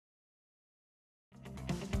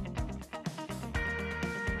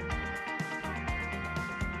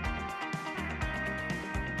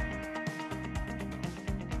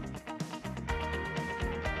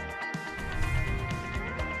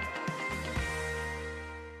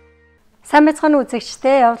Сайн мэцхан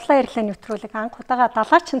үзэгчдээ явлаа ирлээ нэвтрүүлэг анх удаага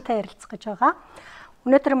далайчдынтай ярилцах гэж байгаа.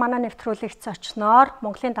 Өнөөдөр манай нэвтрүүлэгт зочноор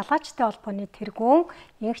Монголын далайчдын холбооны тэргүүн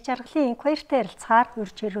Энхбаяртай ярилцахаар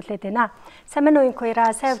урьж ирүүлээд байна. Сайн байна уу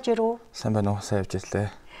Энхбаяра? Сайн явж ирүү? Сайн байна уу? Сайн явж ирлээ.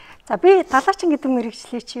 За би далайчин гэдэг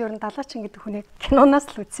мэргэжлийг чи ер нь далайчин гэдэг хүнийг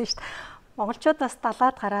киноноос л үзсэн шүү дээ. Монголчууд бас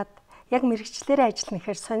далаад гараад яг мэргэжлэрээ ажиллана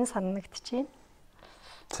гэхээр сонин санагдчихээн.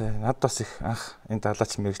 За надад бас их анх энэ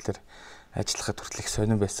далайчин мэргэжлэр ажиллахад хүртэл их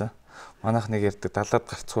сонин байсан. Манайх нэг ярьдаг далаад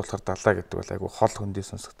гарцгүй болохоор далаа гэдэг бол айгу хол хөндий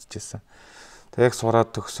сонсогдчихсэн. Тэг яг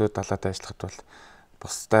сураад төгсөөд далаад ажиллахад бол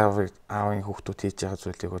бусдаа аавын хүүхдүүд хийж байгаа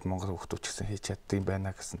зүйлийг бол монгол хүүхдүүд ч гэсэн хийж чаддаг юм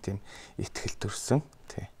байна гэсэн тийм итгэл төрсөн.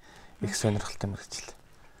 Тий. Их сонирхолтой мэргэжил.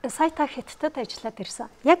 Сая та Хятадд ажиллаад ирсэн.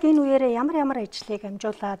 Яг энэ үеэрээ ямар ажлыг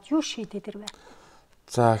амжуулаад юу шийдээд ирвэ?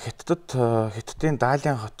 За Хятадын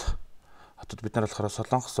Далайн хотод бид нар болохоор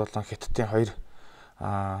Солонгос болон Хятадын хоёр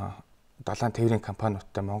далайн тээврийн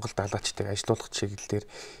компаниудтай Монгол далайчдыг ажилуулах чиглэлээр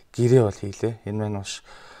гэрээ бол хийлээ. Энэ маань маш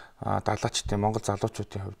далайчдын Монгол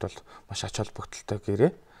залуучуудын хувьд бол маш ач холбогдолтой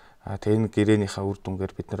гэрээ. Тэгээ энэ гэрээнийхээ үр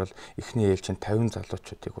дүнгээр бид нар бол эхний ээлжинд 50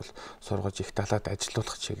 залуучуудыг бол сургаж их далайд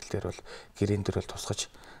ажилуулах чиглэлээр бол гэрээн дээр бол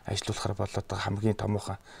тусгаж ажилуулахар болоод байгаа хамгийн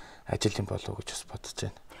томоохон ажил юм болов уу гэж бас бодож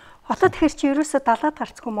байна. Хотод тэгэхээр чи ерөөсөө далайд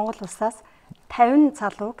гарцгүй Монгол улсаас 50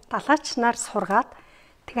 залууг далайчнаар сургаад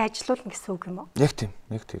тэгээ ажилуулна гэсэн үг юм уу? Яг тийм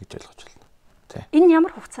гэж ойлгож байна. Тий. Энэ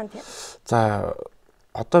ямар хугацаанд юм? За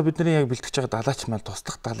одоо бидний яг бэлтгэж байгаа далайч маань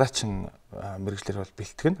туслах далайчин мэргэжлэр бол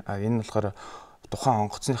бэлтгэн. Энэ болохоор тухайн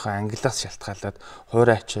онгоцныхоо ангиллаас шалтгаалаад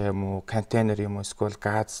хуурайч юм уу, контейнер юм уу, эсвэл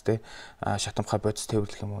газ тэ шатамхай бодис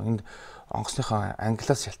тээвэрлэх юм уу. Энд онгоцныхоо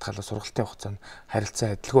ангиллаас шалтгаалаад сургалтын хугацаа нь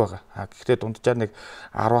харилцан адилгүй байгаа. Гэхдээ дунджаар нэг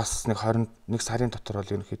 10-аас нэг 21 сарын дотор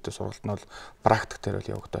бол ерөнхийдөө сургалт нь бол практик дээр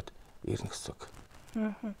бол явагдаад ирнэ гэсэн үг.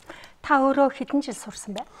 Та өөрөө хэдэн жил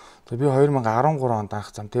сурсан бэ? Би 2013 онд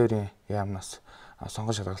анх зам тээврийн яамнаас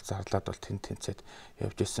сонгон шалгалт зарлаад бол тэнцээд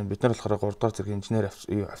явж ирсэн. Бид нар болохоор 3 дугаар зэрэг инженер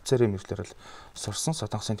офицерын мэргэжлэр бол сурсан.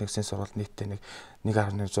 Солонгосын төгсгийн сургалт нийтдээ нэг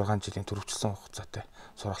 1.6 жилийн төрөвчлсөн хугацаатай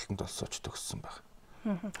сургалтанд бол сууж төгссөн байна.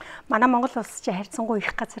 Манай Монгол улс чи харьцангуй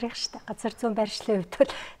их газар их штэ. Газар зүйн байршлын хувьд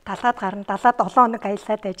бол далаад гарна, далаад 7 хоног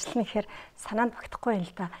аялаад ажиллана гэхээр санаанд багтахгүй юм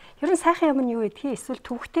л да. Ер нь сайхан юм нь юу гэдгийг эсвэл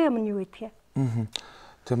төвхтэй юм нь юу гэдгийг?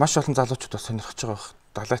 Тэгээ маш олон залуучууд бас сонирхож байгаа бах.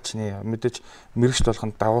 Далайчны мэдээж мэрэгчл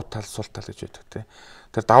болгонд давуу тал, сул тал гэж байдаг тийм.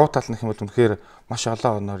 Тэр давуу тал нөх юм бол үнэхээр маш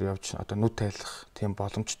олон оноор явж одоо нүд тайлах тийм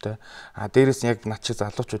боломжтой. Дээрээс нь яг над шиг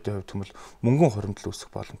залуучуудын хувьд бол мөнгөн хуримтлал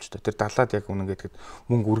үүсэх боломжтой. Тэр далаад яг үнэн гэдэгт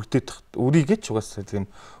мөнгө үрийгээ ч угаасаа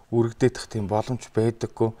тийм үрэгдэх тийм боломж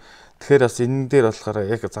байдаггүй. Тэгэхээр бас энэ дээр болохоор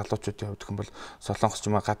яг залуучуудын хувьд хэм бол Солонгос ч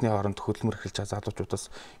юм уу гадны хооронд хөдөлмөр эхэлж байгаа залуучуудаас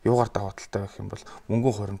юугаар даваа талтай байх юм бол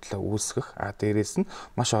мөнгөн хуримтлалаа үүсгэх. Дээрээс нь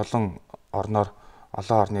маш олон орноор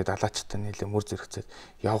олон орны далайчтай нийлээ мөр зэрэгцээд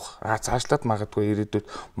явах. Цаашлаад магадгүй ирээдүйд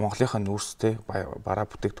Монголынхаа нүүрстэй бараа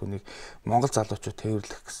бүтээгдэхүүнийг Монгол залуучууд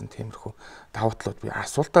тээвэрлэх гэсэн тиймэрхүү давуу талууд би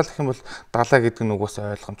асуултаа гэх юм бол далай гэдэг нь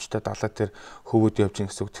угаасаа ойлгомжтой. Далай дээр хөвөд явж ийн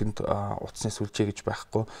гэсэн үг тэнд утасны сүлжээ гэж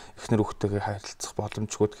байхгүй. Эхнэр хүүхдтэйгээ харилцах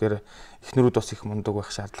боломжгүй. Тэгэхээр эхнэрүүд бас их мундаг байх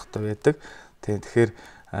шаардлагатай байдаг. Тэгэхээр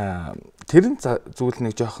тэр нь зүйл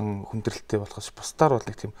нэг жоохон хүндрэлтэй болохоос бусдаар бол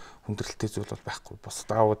нэг тийм хүндрэлтэй зүйл бол байхгүй. Бусад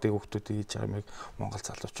аавуудын хүүхдүүдийн хийж байгаа юмыг Монгол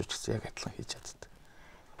залуучууд гэсэн яг адилхан хийж чаддаг.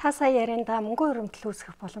 Та сая ярианда мөнгөн хуримтлал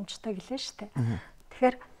үүсгэх боломжтой гэлээ шүү дээ.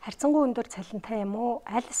 Тэгэхээр харьцангуй өндөр цалинтай юм уу?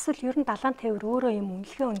 Аль эсвэл ер нь далайн тээвэр өөрөө юм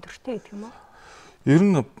үнэлгээ өндөртэй гэдэг юм уу? Ер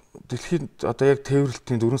нь дэлхийд одоо яг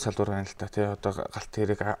тээвэрлэлтийн 4 салбар байна л да. Тэ одоо галт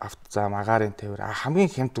тэрэг, автозам, агаарын тээвэр. Хамгийн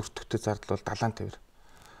хямд өртөгтэй зардал бол далайн тээвэр.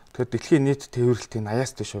 Тэгэхээр дэлхийн нийт тээвэрлэлтийн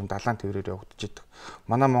 80-аас дээш хувь далайн тээврээр явагдаж идэг.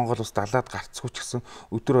 Манай Монгол улс далаад гарцгүй ч гэсэн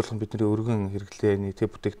өдөр болгон бидний өргөн хэрэглээний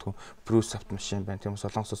бүтээгдэхүүн брюс автомашин байна. Тийм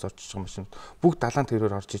Солонгосоос орж иж байгаа машин бүгд далайн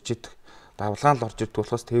тээврээр орж иж идэг. Давлгаан л орж ирдэг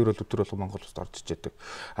болохоос тээвэр бол өдөр болгон Монгол улсад орж иж идэг.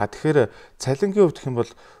 Тэгэхээр цалингийн хувьд гэх юм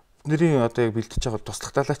бол бидний одоо яг бэлдэж байгаа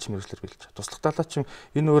туслах далайч мэргэжлэр бэлдэж байгаа. Туслах далайч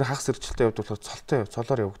энэ өөр хагас зэрэгчлэлтэй явдаг болохоор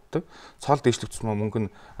цолоор явагддаг. Цол дээшлэгдсэн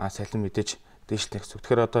мөнгө нь салин мэдээж дээшлэх гэсэн.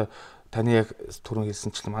 Тэгэхээр одоо таны яг түрүүн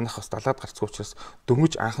хэлсэнчлэн манайх бас далаад гарцгүй учраас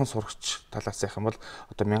дөнгөж анхан сурагч талаас явах юм бол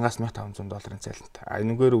одоо 1000-аас $1500 цалинтай.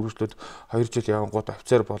 Энэгээр үргэлжлээд 2 жил явангууд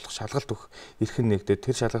офицер болох шалгалт өгөх эрхэн нэгдээд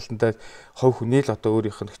тэр шалгалтанд хувь хүний л одоо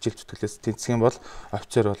өөрийнх нь хичээл зүтгэлээс тэнцэх юм бол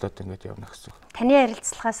офицер болоод ингэж явна гэсэн. Таны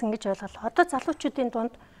ярилцлагаас ингэж ойлголоо. Одоо залуучуудын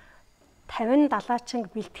дунд 50 далайчин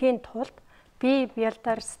бэлтгэхийн тулд бие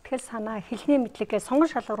биелдэр сэтгэл санаа хэлний мэдлэгээ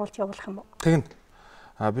сонгон шалгаруулж явуулах юм уу? Тэгнь.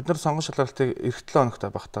 Бид нар сонгон шалгалтыг эх 7 хоногт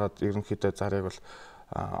багтаад ерөнхийдөө зарыг бол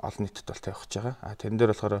олон нийтэд бол тавьж байгаа. Тэрэн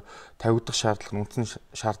дээр болохоор тавигдах шаардлага нь үндсэн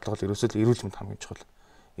шаардлага бол ерөөсөө эрүүл мэнд хамгийн чухал.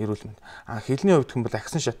 Эрүүл мэнд. Хэлний хувьд хэм бол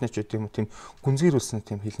агсан шатны ч үгүй юм тийм гүнзгийрүүлсэн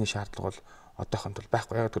тийм хэлний шаардлага бол одоохонд бол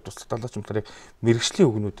байхгүй. Яг тэр туслах далаач болохоор яг мэрэгжлийн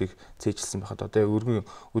үгнүүдийг цээжилсэн байхад одоо өргөн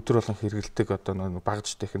өдөр болгон хэрэгэлдэг одоо нэг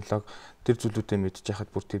багаж технологи тэр зүйлүүдээ мэдж яхад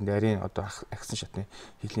бүр тийм нарийн одоо агсан шатны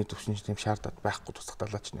хилний төвшинч тийм шаардаад байхгүй туслах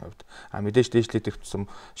далаачны хувьд. Мэдээж дээшлээд ирсэн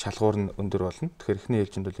шалгуур нь өндөр болно. Тэгэхээр эхний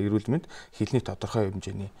ээлжинд бол эрүүл мэнд хилний тодорхой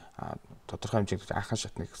хэмжээний анхан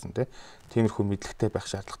шатны гэсэн тиймэрхүү мэдлэгтэй байх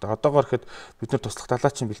шаардлагатай. Одоогоор ихэд бид нар туслах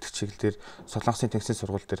далаачийн бэлтгэх чиглэлээр Солонгосын тэнцгийн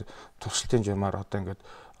сургууль дээр туршилтын журмаар одоо ингээд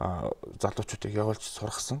залуучуудыг явуулж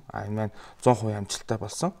сургасан. Энэ маань 100% амжилттай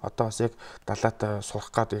болсон. Одоо бас яг далаатаа сурах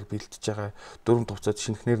гад яг бэлтэж байгаа дөрөв төвцөд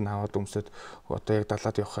шинэхнэр нь аваад өмсөд одоо яг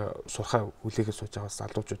далаад явах сурахаа хүлээгээ сууж байгаа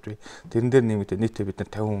залуучууд бий. Тэрэн дээр нэмээд нийтээ бид нар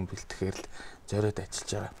 50 хүн бэлтгэхээр л зориод ажиллаж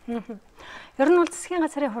байгаа. Ер нь бол засгийн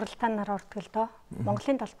газрын хуралдаанаар ордог л доо.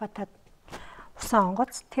 Монголын талбайтад усан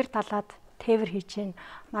онгоц тэр далаад тээвэр хийж гин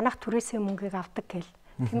манайх түрээсээ мөнгийг авдаг гэл.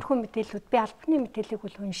 Тэмхүү мэдээлүүд би албаны мэдээллийг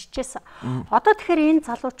бол уншижсэн. Одоо тэгэхээр энэ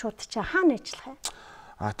залуучууд чинь хаана ажиллах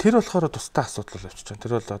вэ? Тэр болохоор тустай асуудал болчихж байна.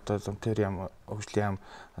 Тэр бол одоо зумтер яам хөгжлийн яам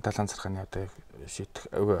далайн зархааны одоо шийдэх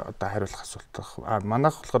одоо хариулах асуудал.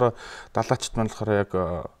 Манайх болохоор далаачд маань болохоор яг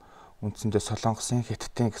үндсэндээ Солонгосын,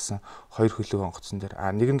 Хятадын гэсэн хоёр хөлөг онгоцсон дээр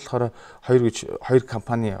нэг нь болохоор хоёр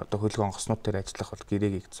компани одоо хөлөг онгоцнууд дээр ажиллах бол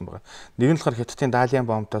гэрээг хийгдсэн байгаа. Нэг нь болохоор Хятадын Далиан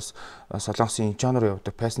бомтоос Солонгосын Инчоноор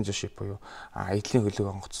явдаг passenger ship буюу эдлийн хөлөг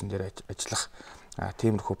онгоцсон дээр ажиллах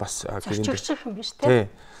тиймэрхүү бас гэрээнд юм биш үү?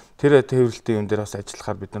 Тэр тээвэрлэлтийн юм дээр бас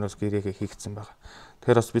ажиллахаар бид нараас гэрээг хийгдсэн байгаа.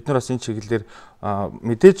 Тэгэхээр бас бид нар бас энэ чиглэлээр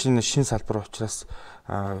мэдээж энэ шин салбар учраас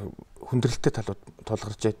хүндрэлтэй талууд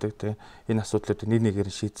тулгарч байдаг тийм энэ асуудлуудыг нэг нэгээр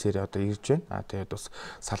шийдсээр одоо ирж байна. Тэгээд бас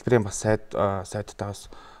салбарын бас сайдтаа бас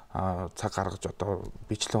цаг гаргаж одоо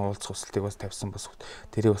бичлэн уулзах хүсэлтийг бас тавьсан бас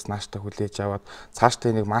тэрийг бас нааштай хүлээж аваад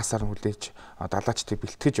цаашдаа нэг массаар нь хүлээж далаачдыг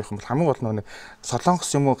бэлтгэж явах юм бол хамгийн гол нь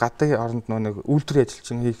Солонгос юм уу гадны оронд нэг үйлдвэрийн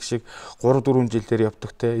ажилчин хийх шиг 3-4 жилээр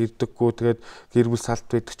явдаг те ирдэггүй тэгээд гэр бүл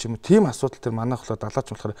салт байдаг ч юм уу тийм асуудал төр манайх болохоор далаач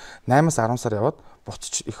болохоор 8-аас 10 сар яваад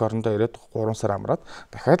буцаж их орондоо ирээд 3 сар амраад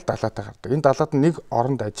дахиад далаатаа гардаг. Энэ далаад нэг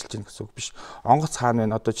оронд ажиллаж ийн гэсэн үг биш. Онгоц хаана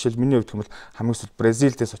вэ? Одоо жишээл миний хувьд хэмэл хамгийн сүүлд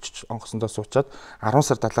Бразилдээс очиж онгоцондоо суучаад 10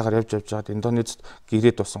 сар далаагаар явж байгаад Индонезид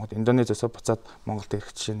гэрээ дууссан гот Индонезиас буцаад Монголд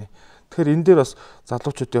ирэх жишээний. Тэгэхээр энэ дээр бас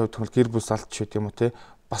залуучуудын хувьд хэмэл гэр бүл салт ч гэдэг юм уу те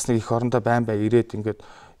бас нэг их орондоо байн ирээд ингээд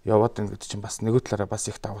яваад ингээд чинь бас нөгөө талаараа бас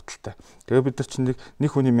их давуу талтай. Тэгээ бид нар чинь нэг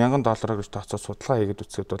хүний $1000 гэж тооцоод судалгаа хийгээд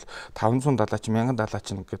үзэхэд бол 570 чи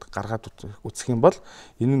 $1000 ингээд гаргаад үзэх юм бол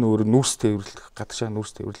энэ нь өөрөө нүүрс тээвэрлэх гадагшаа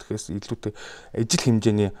нүүрс тээвэрлэхээс илүүтэй ижил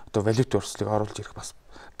хэмжээний одоо валют өрслийг оруулж ирэх бас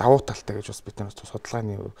давуу талтай гэж бас бид нар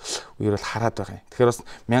судалгааны үеэр бол хараад байгаа юм. Тэгэхээр бас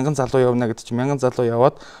 1000 залуу явна гэдэг чинь 1000 залуу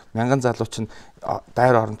яваад 1000 залуу чинь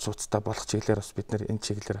байр орон сууцтай болох чиглэлээр бас бид нар энэ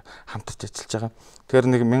чиглэлээр хамтарч ажиллаж байгаа. Тэгэхээр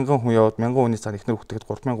нэг 1000 хүн яваад 1000 хүний цаана ихнэр хүүхдэд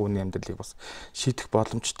 3000 хүний амьдралыг бас шийдэх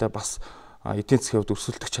боломжтой бас эдийн засгийн хувьд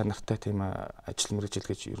өрсөлдөх чанартай тийм ажил мэргэжил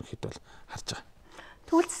гэж ерөнхийдөө бол харж байгаа.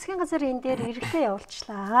 Тэгвэл засгийн газар энэ дээр эргэлтээ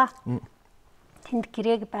явуулчлаа. Тэнд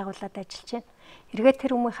гэрээг байгуулад ажиллаж байна. Эргээд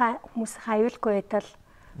тэр хүмүүсийн аюулгүй байдал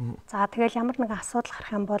за тэгэл ямар нэгэн асуудал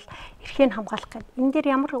гарах юм бол эрхийг хамгаалах гэдэг. Энэ дээр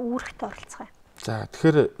ямар үүрэгтэй оролцох вэ? За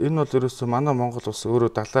тэгэхээр энэ бол ерөөсөө манай Монгол улс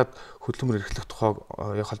өөрөө далаад хөдөлмөр эрхлэх тухайг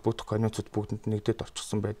холбогдох конвенцууд бүгдэнд нэгдээд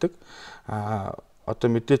орчихсон байдаг. Одоо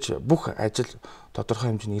мэдээж бүх ажил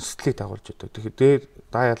тодорхой хэмжээний эрсдлийг дагуулж байдаг. Тэгэхээр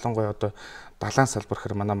ялангуяа одоо далайн салбар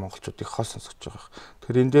гэхээр манай монголчуудыг хол сонсгож байгаа.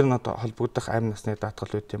 Тэгэхээр энэ дээр нь одоо холбогдох амь насны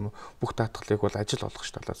даатгал байт юм уу? Бүх даатгалыг бол ажил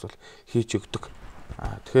олгогч талаас бол хийж өгдөг.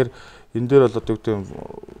 Тэгэхээр энэ дээр бол одоо гэдэг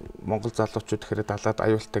Монгол залуучууд гэхээр далаад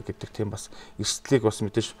аюултай гэдэг тийм бас эрсдлийг бас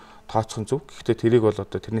мэдээж тооцох зөв. Гэхдээ тэрийг бол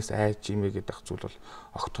одоо тэрнээс айж имээ гэдэг зүйл бол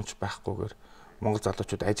огтхонч байхгүйгээр Монгол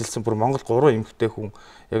залуучууд ажилласан бүр Монгол 3 эмэгтэй хүн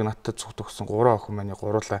яг надад цуг төгсөн 3 охин маань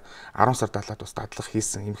гуруула 10 сар далаад бас дадлах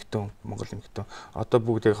хийсэн эмэгтэй хүн Монгол эмэгтэй. Одоо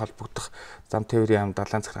бүгдийг холбогдох зам тээврийн яам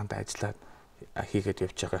далайн захиргаанд ажиллаад хийгээд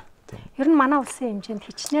явж байгаа. Ер нь манай улсын хэмжээнд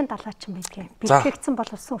хичнээн далаачин байдгийг бэлтгэгдсэн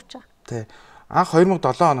болсон учраас. Тий. Анх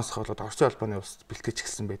 2007 оноос хавлаад Орсын холбооны улс бэлтгэж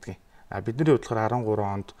эхэлсэн байдгийг. Бидний хувьд болохоор 13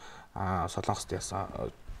 онд Солонгост яасан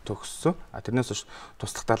төгссөн. Тэрнээс хойш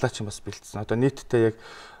туслах далаачин бас бэлдсэн. Одоо нийтдээ яг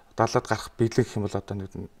далаад гарах бэлэг гэх юм бол одоо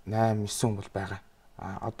нэг 8-9 хүн бол байгаа.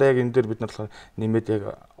 Одоо яг энэ дээр бид нар болохоор нэмээд яг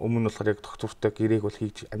өмнө нь болохоор яг доктортой гэрээг бол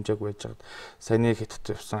хийж амжаагүй байж байгаа. Саяны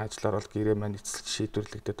Хятад явсан ажиллаар бол гэрээ маань эцэлж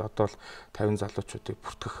шийдвэрлэгдээд одоо бол 50 залуучуудыг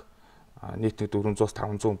бүртгэх нийт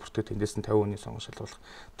 400-500 хүн бүртгэж тэндээс нь 50 хүний сонгон шалгуулах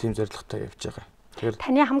тийм зорилготой явж байгаа. Тэгэхээр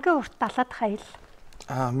таны хамгийн урт далаад хаял?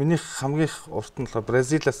 Миний хамгийн урт нь болохоор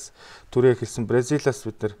Бразилаас түрээ хэлсэн. Бразилаас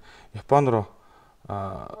бид нэр Япон руу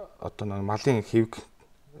одоо нэг малын хэвг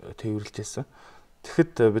тээвэрлж байсан.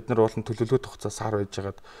 Тэгэхэд бид нар уулын төлөвлөгөөт хугацаа сар байж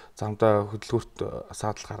байгаад замдаа хөдөлгөөрт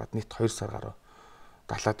саадал гараад нийт 2 сар гарав.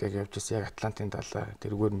 далаад яг явж байсан. Яг Атлантын далаа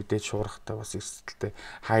тэргээр мэдээж шуурхтай бас эрсдэлтэй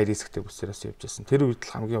хай рисктэй бүсээрээс явж байсан. Тэр үед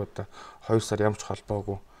л хамгийн удаа 2 сар ямч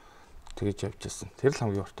холбоогүй тэгэж явж байсан. Тэр л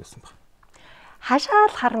хамгийн урт байсан баг.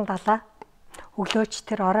 Хашаал харан далаа. Өглөөч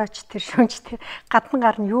тэр, орооч тэр, шөнч тэр гадна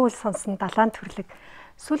гар нь юу л сонсон далаан төрлөг.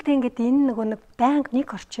 Сүүлдээ ингээд энэ нэг байнга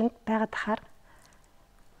нэг орчинд байгаад тахаар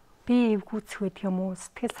би эвгүүцэх байдаг юм уу?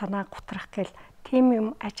 Сэтгэл санаа гутрах гэл тийм юм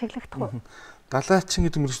ажиглагдах уу? Далайчин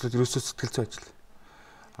гэдэг мэргэжлүүд ерөөсөө сэтгэл зүйн ажил.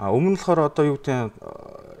 Өмнө нь болохоор одоо юу гэдэг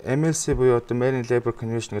MLC буюу одоо Marine Labour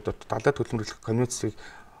Convention гэдэг далай төлөмөрлөх конвенцийг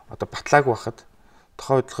одоо батлаагүй байхад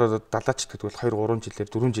тохоо бодлохоор далайч гэдэг бол 2 3 жилээр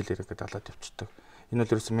 4 жилээр ингээд далаад явчихдаг. Энэ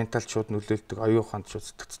бол ерөөсөө ментал шууд нөлөөлдөг, оюун ухаанд шууд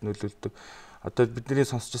сэтгцэд нөлөөлдөг. Одоо бидний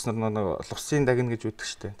сонсч ирсэн нэг лувсын дагна гэж үүдэг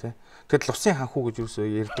штэ тий. Тэгэхээр лувсын ханхуу гэж ерөөсөө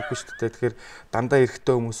ярьдаггүй штэ. Тэгэхээр дандаа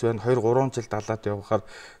эрэгтэй хүмүүс байна 2 3 жил далаад явхаар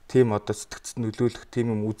тийм одоо сэтгцэд нөлөөлөх,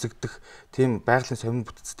 тийм юм үзэгдэх, тийм байгалийн сонин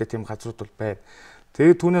бүтцтэй тийм газрууд бол байна.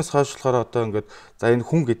 Тэгээд түүнээс хойш болохоор одоо ингээд за энэ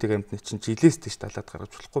хүн гэдэг амьтны чинь жилээс тийш далаад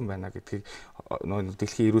гаргаж болохгүй юм байна гэдгийг нөгөө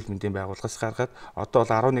дэлхийн эрүүл мэндийн байгууллагаас гаргаад одоо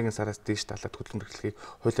бол 11 сараас тийш далаад хөдөлмөр эрхлэхийг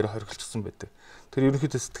хуулиараа хоригдчихсан байдаг. Тэр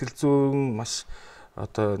ерөнхийдөө сэтгэл зүйн маш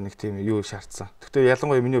одоо нэг тийм юу шаардсан. Гэхдээ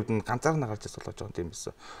ялангуяа миний хувьд ганцаараа гарч ирсэн болж байгаа юм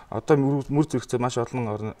байсан. Одоо мөр зэрэгцээ маш олон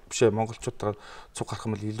орн бишээ монголчуудаар цуг гарах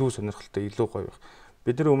юм бол илүү сонирхолтой, илүү гоё байх.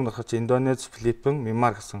 Бидний өмнө хаач Индонез, Филиппин,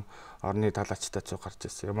 Мьянмар гэсэн орны далайчтай цуг гарч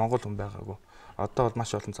ирсэн. Монгол хүн байгаагүй. Одоо бол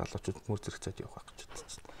маш олон залуучууд мөр зэрэгцээд явах гэж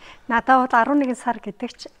бодсон. Надад бол 11 сар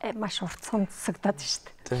гэдэг ч маш урт сонсогдоод шүү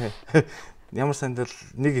дээ. Тий. Ямар сандал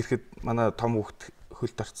нэг ирэхэд манай том хүүхд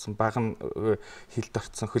хөлд орцсон, баг нь хилд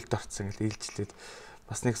орцсон, хөлд орцсон гэж ээлжлээд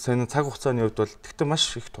бас нэг сонин цаг хугацааны хувьд бол тэгтээ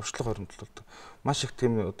маш их туршлага хөрөмтлөлдөг. Маш их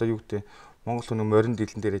тийм одоо юу гэдэг Монгол хүн морин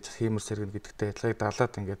дийлэн дээрээ хиймэр сэргэн гэдэгтэй адилхан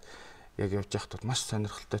далаад ингээд яг явж явахад маш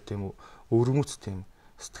сонирхолтой тийм өвөрмөц тийм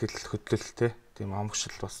сэтгэл хөдлөлтэй тийм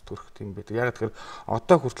амгшил бас төрөх тийм байдаг. Яг тэгэхээр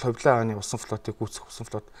одоо хүртэл Хувлаа хааны усан флотыг гүйцэх усан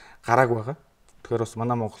флот гарааг байгаа. Тэгэхээр бас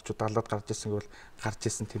манай монголчууд далаад гарч ирсэн гэвэл гарч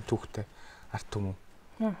ирсэн тийм түүхтэй арт түмэн.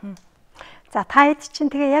 За та хэд чинь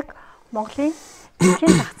тэгээ яг Монголын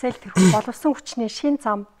дэлхийн зах зээл тэрхүү боловсон хүчний шин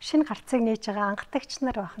зам, шин гарцыг нээж байгаа анхдагч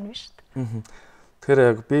нар байх нь шүү дээ. Тэгэхээр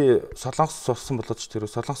яг би Солонгос сурсан болоод ч тэр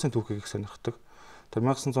Солонгосын түүхийг их сонирхдаг. Тэр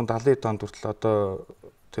 1970-ад онд хүртэл одоо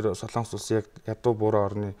тэр Солонгос улсын яг ядуу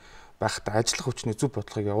буураа орны байхдаа ажиллах хүчний зөв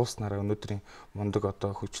бодлогыг явуулснараа өнөөдрийн мундаг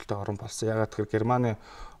одоо хөгжилтэй орн болсон. Ягаад тэгэхээр Германы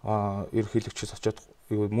ерөнхийлөгчөөс очиод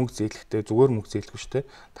мөнгө зээлэхдээ зүгээр мөнгө зээлэхгүй шүү дээ.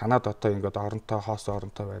 Танад одоо ингээд оронтой хоос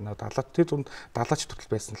оронтой байна. Далаад тэр дунд далаач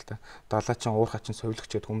төрөл байсан л та. Далаачин уурхачин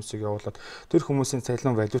совилогчд хүмүүсийг явуулаад тэр хүмүүсийн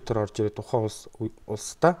цалин валютаар орж ирээд тухайн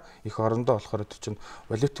улсдаа их орондоо болохоор тэр чинь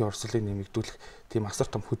валютын орслыг нэмэгдүүлэх тийм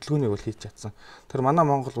асар том хөдөлгөөнийг бол хийж чадсан. Тэр манай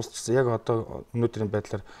Монгол улс ч яг одоо өнөөдрийн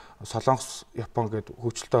байдлаар Солонгос, Япон гэдэг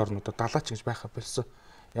хөгжилтэй орнуудад далаач гэж байхаа болсон.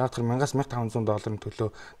 Яг тэр 1500 долларын төлөө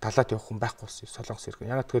далаад явах хүн байхгүй болсон Солонгос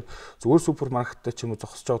иргэн. Яг тэр зүгээр супермаркеттай ч юм уу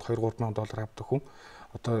зогсож аваад 2-3000 доллар авдаг хүн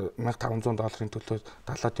одоо 1500 долларын төлөө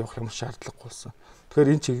далаад явах юм шаардлагагүй болсон.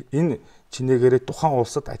 Тэгэхээр энэ чинээгээрээ тухайн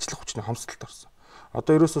улсад ажиллах хүчний хомсдолд орсон.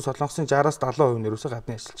 Одоо ерөөсөө Солонгосын 60-аас 70% нь ерөөсөө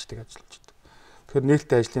гадны ажилчдыг ажиллаж байдаг. Тэгэхээр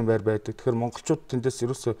нээлттэй ажлын байр байдаг. Тэгэхээр монголчууд тэндээс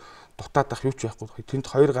ерөөсөө дутаад ах юу ч байхгүй. Тэнд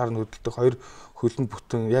 2 гар нь хөдөлдөг, 2 хөлн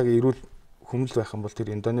бүтэн яг эрүүл хүмэл байх юм бол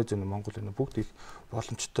тэр Индонез нь Монгол нь бүгд их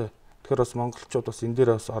боломжтой. Тэгэхээр бас монголчууд бас энэ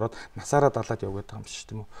дээр бас ороод насаараа далаад явдаг юм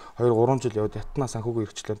шиг тийм үү. 2 3 жил яваад ятнаа санхүүгийн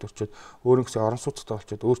эрхчлэлд орчоод өөрөнгөсөө орон сууцтай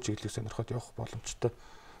болчоод өөр чиглэлийг сонирхоод явах боломжтой.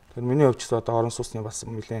 Тэгэхээр миний хувьд ч одоо орон сууцны бас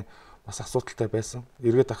нэлээд бас асуудалтай байсан.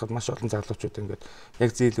 Эргээд ахад маш олон залуучууд ингээд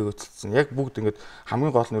яг зээл өгөөцөлдсөн. Яг бүгд ингээд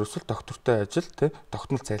хамгийн гол нь ерөөсөл доктортой ажил тий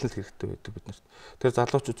тогтмол цалинт хэрэгтэй байдаг биднэрт. Тэр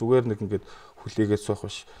залуучууд зүгээр нэг ингээд хүлээгээд суух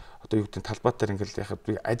биш. Одоо юу гэдэг талбай дээр ингээд яхад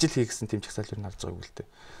би ажил хийгсэн тийм чагсаал юу нарж байгааг л дээ.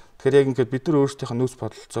 Тэгэхээр яг ингээд бид нар өөрсдийнхөө нөөц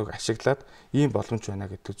бодлолцоог ашиглаад ийм боломж байна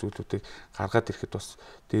гэдэг зүйлүүдийг гаргаад ирэхэд бас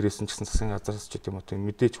дээрээс нь ч гэсэн засгийн газраас ч гэдэм үү тийм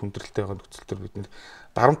мэдээж хүндрэлтэй байгаа нөхцөл төр бид нар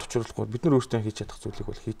дарамт учруулахгүй бид нар өөрсдөө хийж чадах зүйлийг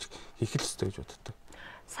бол хийх л ёстой гэж боддог.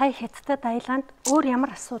 Сая Хятадд Аяланд өөр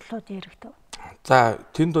ямар асуудлууд яригдав? За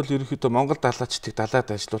тэнд бол ерөнхийдөө Монгол далайчдыг далаад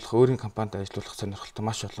ажилуулах, өөрийн компанид ажилуулах сонирхолтой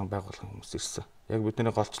маш олон байгууллагын хүмүүс ирсэн. Яг бидний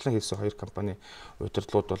голчлон хийсэн 2 компани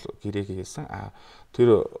удирдлууд бол гэрээгээ хийсэн.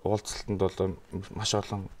 Тэр уулзалтанд бол маш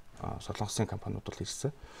олон солонгосын компаниуд бол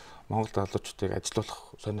ирсэн. Монгол далайчдыг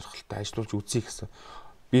ажилуулах сонирхолтой ажилуулж үзье гэсэн.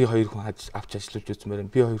 Би 2 хүн авч ажиллаж үзмээр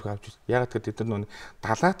би 2 хүн авч ягаад гэвэл тэд нар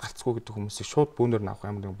далаад гарцгүй гэдэг хүмүүсийг шууд бүүнээр авах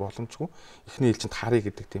юм нэг боломжгүй. Эхний ээлжинд харъя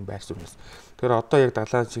гэдэг тийм байр суурьнаас. Тэгэхээр одоо яг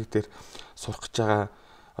далайн чиг дээр сурах гэж байгаа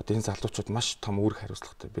одоо энэ залуучууд маш том үүрэг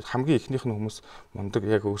хариуцлагатай. Би хамгийн эхнийх нь хүмүүс мундаг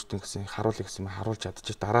яг өөрсдөө гэсэн харуулъя гэсэн харуулж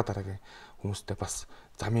чадчих дараагийн хүмүүстэй бас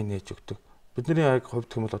замын нээж өгдөг. Бидний яг хувьд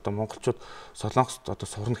юм бол одоо монголчууд солонгост одоо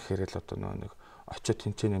сурна гэхээр л одоо нэг очиод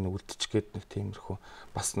тэнцэнэ үлдчихгээд нэг тиймэрхүү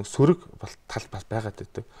бас нэг сөрөг тал бас байгаад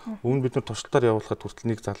байдаг. Өмнө бид нар туршилтаар явуулахад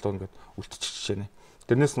хүртэл нэг залуу ингээд үлдчих жишээ нэ.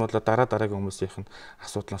 Тэрнээс нь болоо дараагийн хүмүүсийнх нь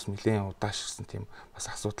асуудлаас нэлээд удаашрсан тийм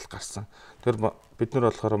бас асуудал гарсан. Тэр бид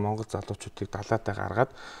нар болохоор Монгол залуучуудыг далаатаа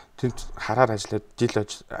гаргаад тэнд хараар ажиллаад жил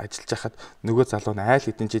ажиллаж хахад нөгөө залуу нь айл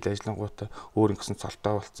хэдэн жил ажиллангуудаа өөр ингэсэн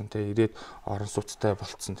цолтой болцсон тий ирээд орон сууцтай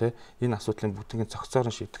болцсон тий энэ асуудлын бүгднийг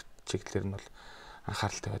зохицоор нь шийдэх чиглэлээр нь бол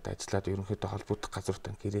анхаарал тавиад ажиллаад ерөнхийдөө холбогдох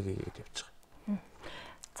газруудаа гэрээгээд явж байгаа.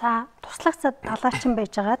 За туслахцад далаачин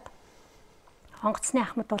байжгаад онгоцны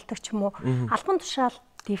ахмад болдог ч юм уу албан тушаал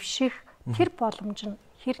дэвших тэр боломж нь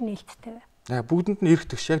хэр нээлттэй вэ? Бүгдэнд нь эрх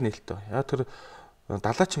тэгш яг нээлттэй. Яа тэр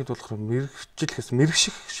далаачид болохоор мэрэгчлэхээс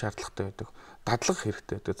мэрэгших шаардлагатай байдаг. Дадлага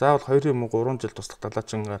хэрэгтэй байдаг. Заавал 2 юм уу 3 жил туслах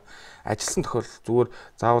далаачингаар ажилласан тохиолдолд зүгээр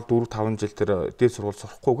заавал 4-5 жил тэр дээд сургууль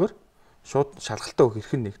сурахгүйгээр шууд шалгалтаа өгөх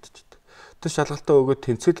эрх нь нэгдэж байдаг. Тэр шалгалтаа өгөөд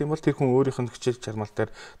тэнцэл юм бол тэр хүн өөрийнх нь хичээл чармаалтаар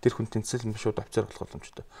тэр хүн тэнцэл юм шууд офицер болох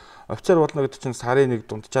боломжтой. Офицер болно гэдэг чинь сарын нэг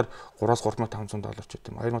дунджаар $3,500 ч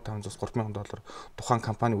гэдэм $2,500-аас $3,000 тухайн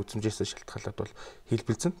компани үзэмжээс шалтгаалаад бол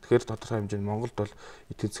хэлбэлцэн. Тэгэхээр тодорхой хэмжээнд Монголд бол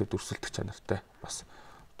эдийн засгт өрсөлдөх чанартай бас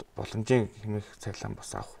боломжийн хэмээх цайлан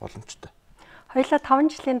бас авах боломжтой. Хоёулаа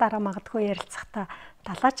 5 жилийн дараа магадгүй ярилцахдаа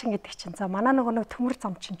далаачин гэдэг чинь за манай нөгөө төмөр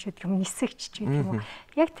замчин ч гэдэг юм нисэгч ч гэдэг юм уу.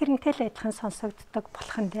 Яг тэрнтэй л адилхан сонсогддог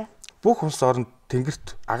болох нь дээ. Бүх улс орнд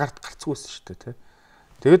тэнгэрт агаарт гарцгүй байсан шүү дээ тий.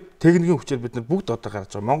 Тэгээд техникийн хүчээр бид нар бүгд одоо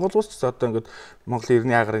гарч байгаа. Монгол улс ч одоо ингээд Монголын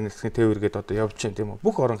эртний агарын нэгтгэхийн тээвэргээд одоо явж байна тийм үү.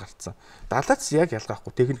 Бүх орн гарцсан. Далаач яг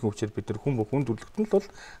ялгаахгүй техникийн хүчээр бид нар хүн дүрлэгтэн л бол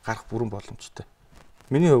гарах бүрэн боломжтой.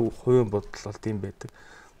 Миний хувийн бодол бол тийм байдаг.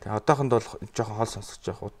 Тэгээ одоохонд бол жоохон хол сонсож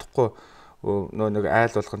байгаа. Удахгүй нэг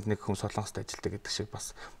айл болгонд нэг хүн солонгост ажилладаг гэдэг шиг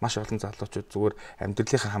бас маш олон залуучууд зүгээр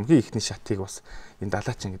амьдралынхаа хамгийн ихний шатыг бас энэ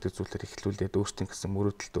далаачин гэдэг зүйлээр эхлүүлээд өөрсдийн гэсэн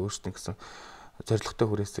мөрөөдөлтөө өөрсдийн гэсэн зорилготой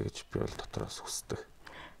хүрээсэй гэж би бол дотроос хүсдэг.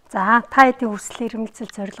 За та хэдийн хүсэл эрмэлзэл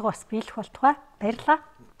зорилго бас биелэх болтугай. Баярлалаа.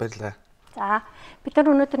 Баярлалаа. За бид нар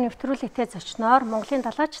өнөөдөр нэвтрүүлэгтээ зочноор Монголын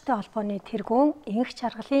далайчдын холбооны тэргүүн энх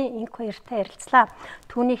чаргалын Энхбаяртай ярилцлаа.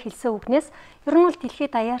 Түүний хэлсэн үгнээс ер нь бол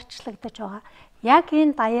дэлхийд даяарчлагдаж байгаа. Яг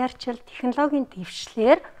энэ даяарчил технологийн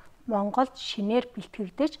дэвшлэр Монголд шинээр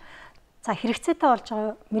бэлтгэгдэж за хэрэгцээтэй болж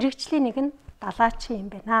байгаа мэрэгжлийн нэг нь далаачин юм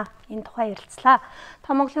байна. Энэ тухай ярилцлаа.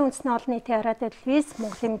 Та Монголын үндэсний олон нийтийн радио телевиз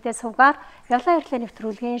Монголын мэдээ сувгаар Явлаа ирлээ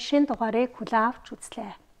нэвтрүүлгийн шинэ дугаарыг хүлээн авч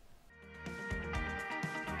үзлээ.